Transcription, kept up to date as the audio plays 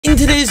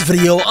today's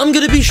video, I'm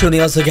going to be showing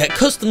you how to get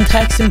custom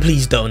text in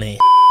Please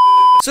Donate.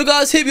 So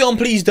guys, here we are on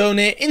Please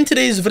Donate. In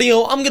today's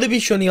video, I'm going to be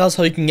showing you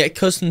how you can get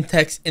custom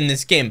text in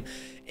this game.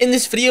 In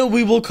this video,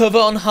 we will cover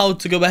on how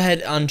to go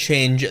ahead and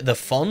change the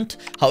font,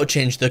 how to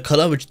change the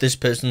color, which this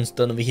person's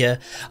done over here,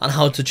 and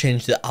how to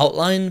change the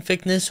outline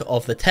thickness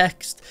of the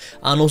text,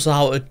 and also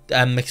how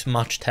to mix and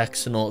match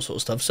text and all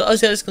sorts of stuff. So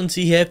as you guys can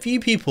see here, a few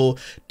people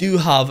do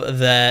have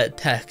their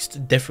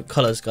text different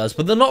colors, guys,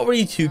 but they're not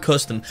really too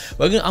custom.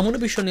 I'm going to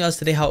be showing you guys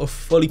today how to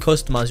fully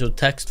customize your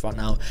text right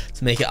now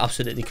to make it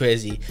absolutely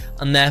crazy,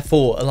 and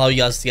therefore allow you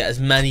guys to get as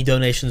many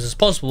donations as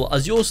possible,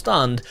 as your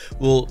stand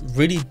will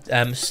really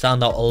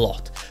stand out a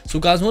lot. So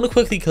guys, I'm going to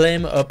quickly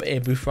claim up a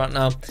booth right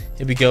now.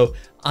 Here we go.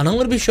 And I'm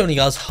going to be showing you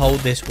guys how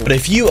this works. But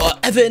if you are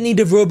ever in need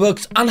of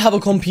Robux and have a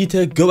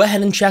computer, go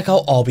ahead and check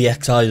out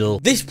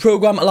xXYisus. This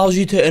program allows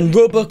you to earn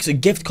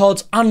Robux, gift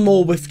cards, and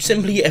more with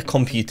simply a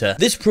computer.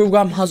 This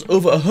program has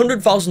over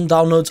 100,000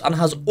 downloads and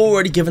has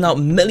already given out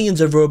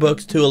millions of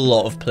Robux to a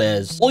lot of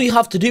players. All you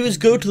have to do is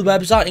go to the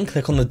website and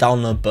click on the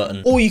download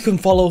button. Or you can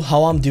follow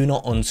how I'm doing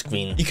it on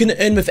screen. You can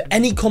earn with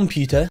any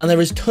computer, and there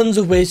is tons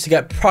of ways to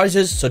get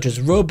prizes such as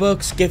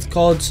Robux, gift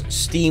cards,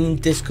 Steam,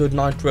 Discord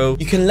Nitro.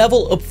 You can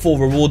level up for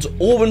rewards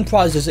or win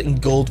prizes in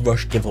Gold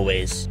Rush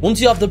giveaways.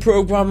 Once you have the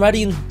program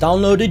ready and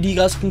downloaded, you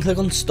guys can click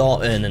on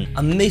Start Earning,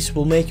 and this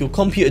will make your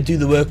computer do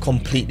the work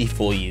completely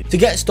for you. To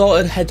get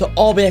started, head to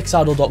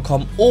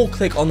rbxidol.com or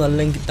click on the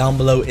link down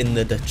below in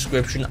the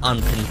description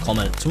and pinned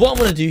comment. So what I'm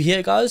going to do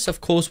here, guys,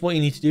 of course, what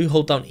you need to do,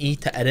 hold down E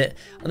to edit,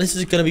 and this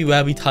is going to be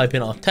where we type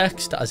in our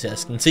text, as you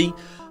guys can see.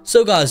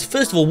 So guys,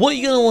 first of all, what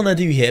you're going to want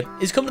to do here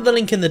is come to the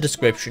link in the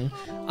description,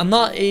 and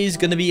that is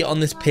going to be on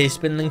this paste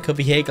bin link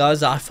over here,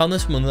 guys. I found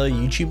this from another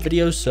YouTube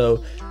video,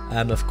 so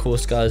of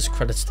course, guys,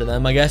 credits to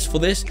them, I guess, for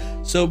this.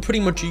 So pretty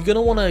much you're going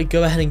to want to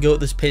go ahead and go to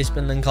this paste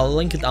bin link. I'll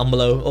link it down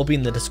below. It'll be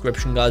in the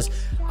description, guys,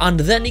 and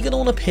then you're going to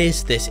want to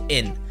paste this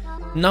in.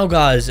 Now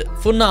guys,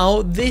 for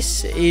now,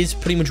 this is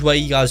pretty much where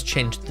you guys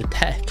change the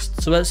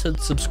text. So let's hit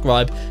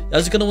subscribe. You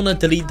guys are going to want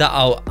to delete that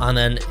out, and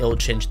then it'll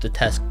change the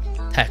text.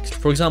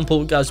 For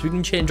example, guys, we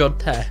can change our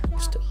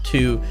text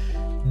to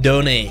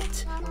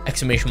donate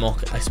exclamation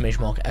mark,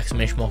 exclamation mark,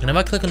 exclamation mark, and if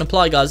I click on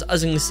apply, guys,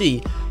 as you can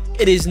see,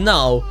 it is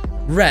now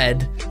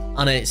red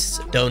and it's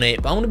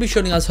donate. But I'm going to be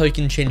showing you guys how you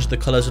can change the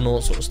colors and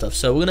all sorts of stuff.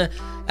 So we're going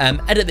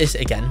to edit this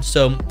again.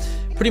 So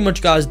pretty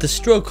much, guys, the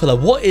stroke color.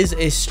 What is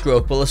a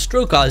stroke? Well, a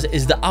stroke, guys,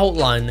 is the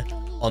outline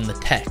on the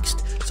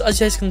text. So as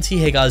you guys can see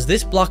here, guys,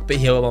 this black bit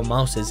here where my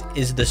mouse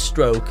is the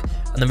stroke,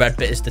 and the red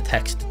bit is the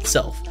text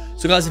itself.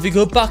 So guys, if you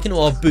go back into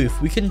our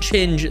booth, we can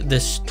change the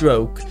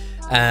stroke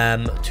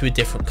to a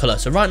different color.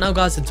 So right now,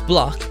 guys, it's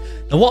black.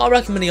 Now what I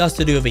recommend you guys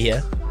to do over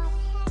here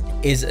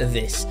is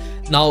this.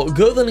 Now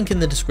go to the link in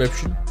the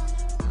description,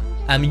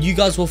 and you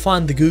guys will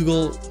find the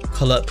Google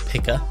color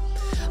picker,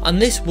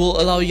 and this will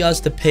allow you guys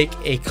to pick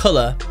a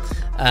color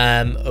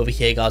over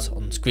here, guys,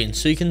 on screen.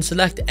 So you can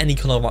select any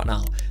color right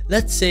now.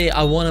 Let's say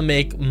I want to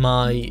make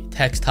my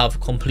text have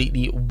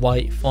completely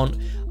white font.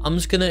 I'm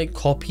just gonna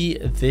copy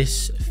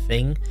this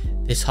thing,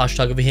 this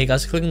hashtag over here,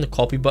 guys. Click on the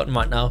copy button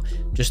right now,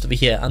 just over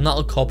here, and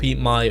that'll copy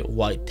my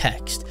white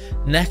text.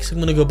 Next, I'm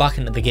gonna go back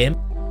into the game,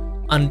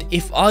 and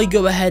if I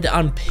go ahead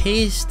and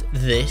paste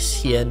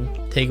this here and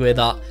take away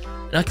that,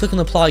 and I click on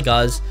apply,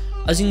 guys,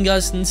 as you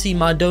guys can see,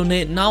 my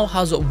donate now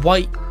has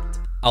white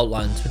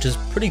outlines, which is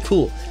pretty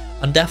cool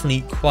and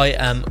definitely quite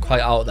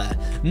out there.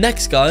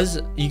 Next, guys,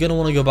 you're gonna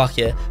want to go back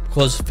here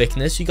because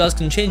thickness. You guys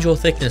can change your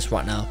thickness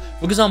right now.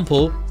 For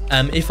example,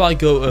 if I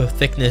go a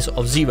thickness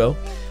of 0,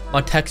 my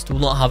text will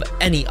not have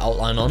any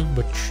outline on,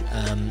 which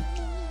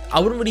I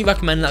wouldn't really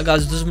recommend that,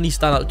 guys. It doesn't really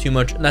stand out too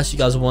much unless you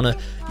guys want to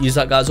use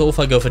that, guys. Or if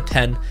I go for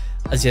 10,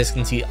 as you guys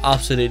can see,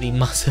 absolutely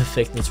massive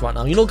thickness right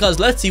now. You know, guys,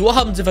 let's see what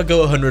happens if I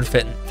go 100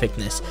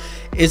 thickness.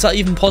 Is that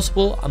even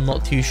possible? I'm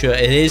not too sure.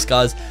 It is,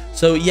 guys.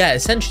 So yeah,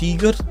 essentially you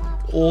could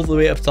all the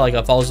way up to like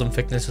 1,000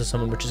 thickness or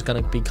something, which is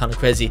going to be kind of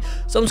crazy.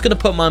 So I'm just going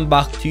to put mine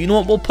back to, you know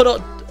what, we'll put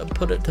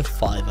it to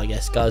 5, I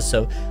guess, guys.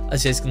 So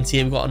as you guys can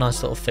see, we've got a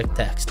nice little thick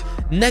text.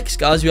 Next,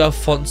 guys, we have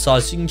font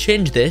size. So you can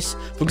change this.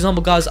 For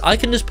example, guys, I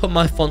can just put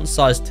my font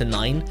size to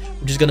 9,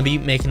 which is going to be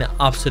making it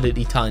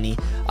absolutely tiny.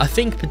 I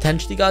think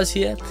potentially, guys,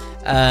 here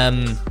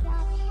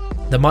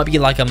there might be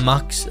like a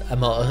max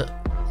amount,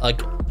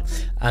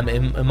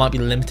 it might be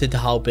limited to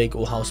how big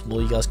or how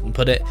small you guys can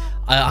put it.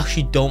 I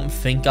actually don't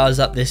think, guys,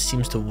 that this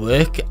seems to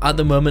work at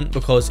the moment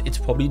because it's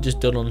probably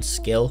just done on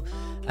skill.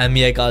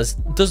 Yeah, guys,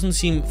 it doesn't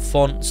seem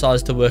font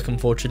size to work,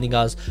 unfortunately,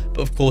 guys.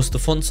 But of course, the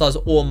font size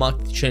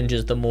automatically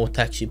changes the more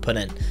text you put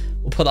in.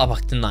 We'll put that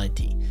back to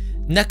 90.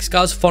 Next,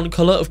 guys, font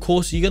color. Of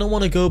course, you're going to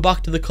want to go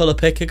back to the color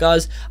picker,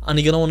 guys, and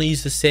you're going to want to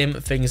use the same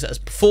things as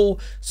before.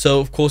 So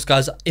of course,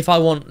 guys, if I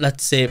want,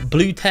 let's say,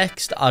 blue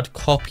text, I'd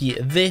copy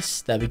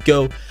this. There we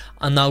go.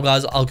 And now,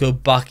 guys, I'll go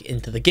back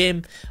into the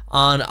game,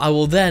 and I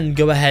will then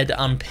go ahead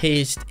and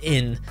paste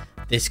in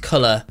this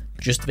color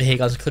just over here,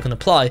 guys. Click on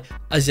apply.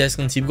 As you guys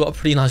can see, we've got a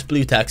pretty nice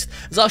blue text.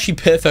 It's actually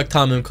perfect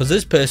timing because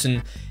this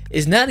person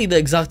is nearly the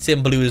exact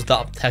same blue as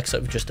that text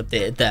that we've just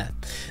updated there.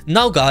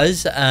 Now,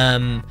 guys,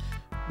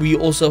 we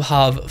also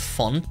have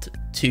font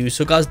too.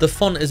 So guys, the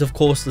font is of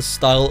course the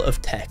style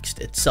of text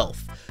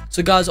itself.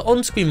 So guys,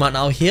 on screen right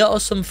now, here are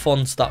some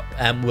fonts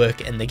that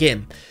work in the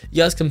game.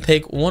 You guys can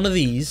pick one of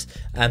these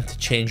to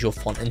change your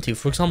font into.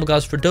 For example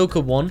guys, for Doka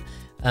 1,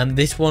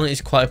 this one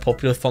is quite a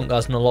popular font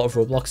guys in a lot of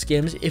Roblox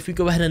games. If we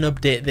go ahead and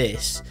update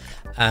this,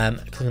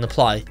 click on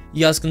apply,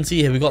 you guys can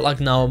see here we got like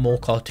now a more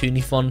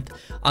cartoony font.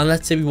 And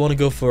let's say we want to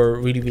go for a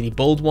really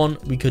bold one,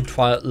 we could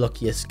try out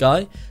Luckiest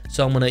Guy.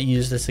 So I'm going to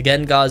use this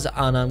again guys,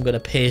 and I'm going to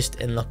paste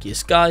in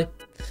Luckiest Guy,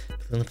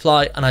 click on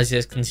apply, and as you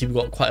guys can see we've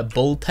got quite a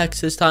bold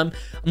text this time.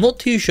 I'm not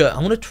too sure, I'm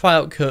going to try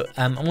out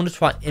I'm going to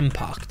try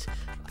Impact.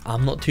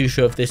 I'm not too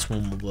sure if this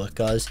one will work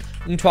guys.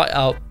 You can try it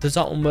out. Does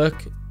that one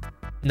work?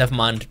 Never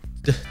mind.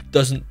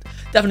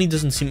 Definitely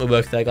doesn't seem to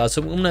work there guys,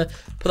 so I'm gonna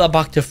put that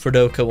back to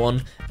Fredoka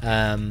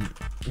 1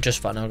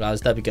 just right now guys.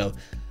 There we go.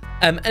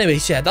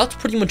 Anyways, yeah, that's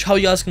pretty much how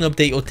you guys can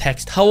update your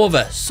text.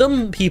 However,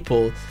 some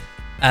people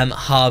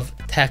have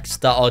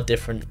text that are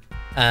different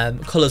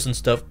colors and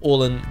stuff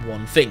all in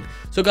one thing.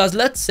 So guys,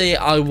 let's say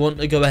I want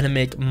to go ahead and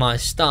make my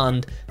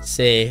stand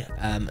say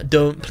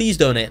please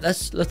donate.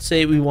 Let's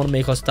say we want to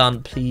make our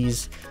stand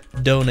please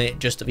donate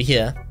just over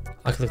here.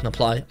 I click on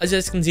apply. As you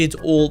guys can see, it's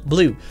all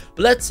blue.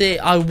 But let's say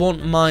I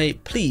want my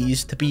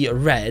please to be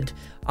red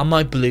and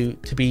my blue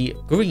to be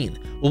green.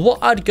 Well,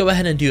 what I'd go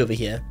ahead and do over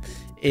here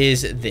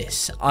is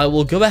this. I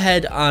will go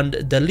ahead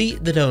and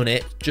delete the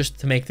donate just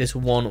to make this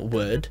one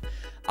word.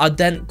 I'd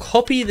then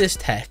copy this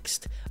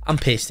text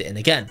and paste it in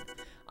again.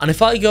 And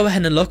if I go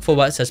ahead and look for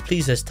where it says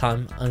please this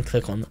time and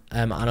click on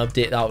and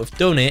update that with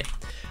donate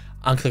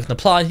and click on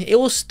apply, it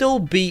will still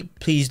be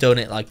please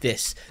donate like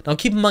this. Now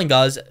keep in mind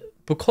guys,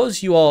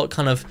 because you are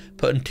kind of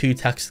putting two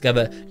texts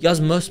together, you guys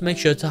must make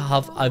sure to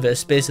have either a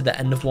space at the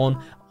end of one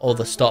or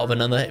the start of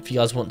another if you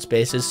guys want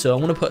spaces. So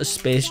I'm going to put a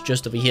space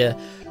just over here,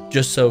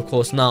 just so of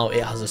course now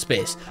it has a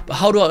space. But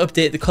how do I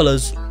update the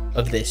colors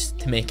of this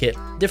to make it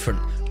different?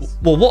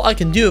 Well, what I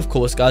can do of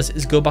course guys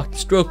is go back to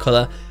stroke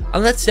color,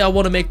 and let's say I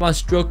want to make my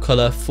stroke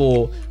color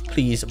for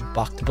please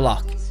back to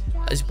black.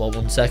 Well,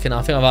 1 second,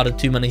 I think I've added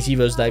too many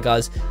zeros there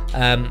guys.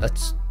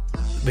 Let's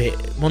wait,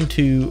 1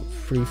 2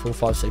 3 4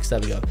 5 6, there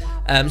we go.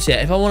 So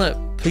yeah, if I want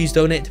to please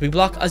donate to be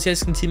black, as you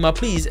guys can see my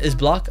please is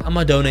black and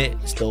my donate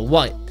is still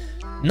white.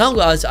 Now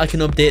guys, I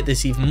can update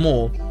this even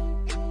more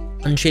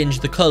and change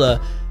the color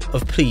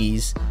of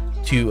please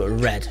to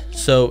red.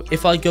 So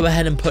if I go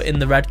ahead and put in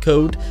the red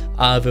code,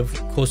 I've of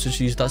course just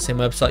used that same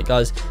website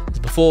guys as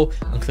before,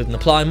 and click on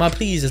apply, my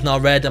please is now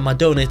red and my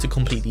donate a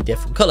completely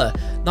different color.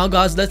 Now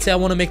guys, let's say I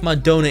want to make my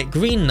donate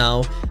green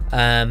now.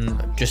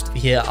 Just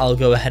here I'll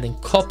go ahead and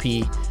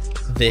copy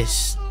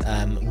this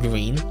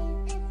green.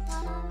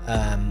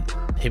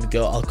 Here we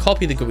go, I'll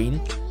copy the green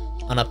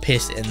and I'll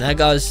paste it in there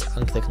guys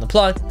and click on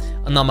apply,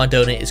 and now my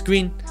donate is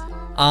green.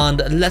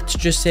 And let's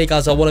just say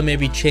guys, I want to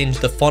maybe change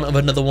the font of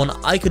another one.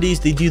 I could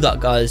easily do that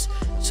guys.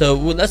 So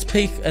let's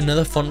pick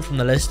another font from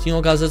the list. You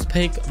know guys, let's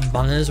pick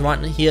Bangers right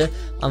here,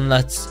 and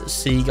let's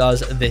see guys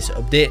this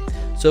update.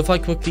 So if I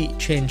quickly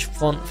change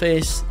font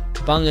face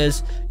to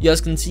Bangers, you guys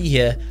can see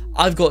here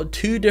I've got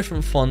two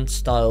different font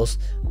styles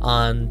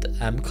and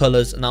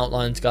colors and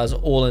outlines guys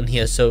all in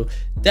here. So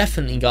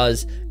definitely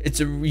guys,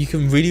 you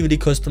can really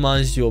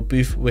customize your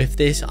booth with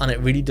this, and it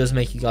really does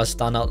make you guys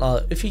stand out.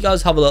 Now if you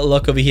guys have a little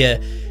look over here,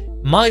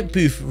 my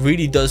booth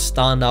really does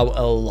stand out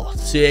a lot.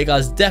 So yeah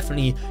guys,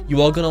 definitely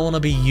you are going to want to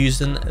be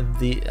using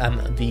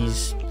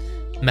these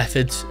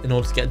methods in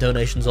order to get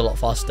donations a lot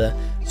faster.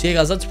 So yeah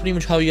guys, that's pretty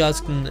much how you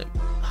guys can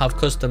have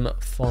custom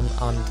font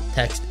and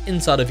text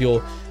inside of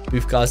your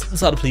booth guys,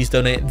 inside of please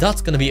donate.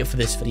 That's going to be it for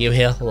this video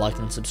here. Like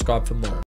and subscribe for more.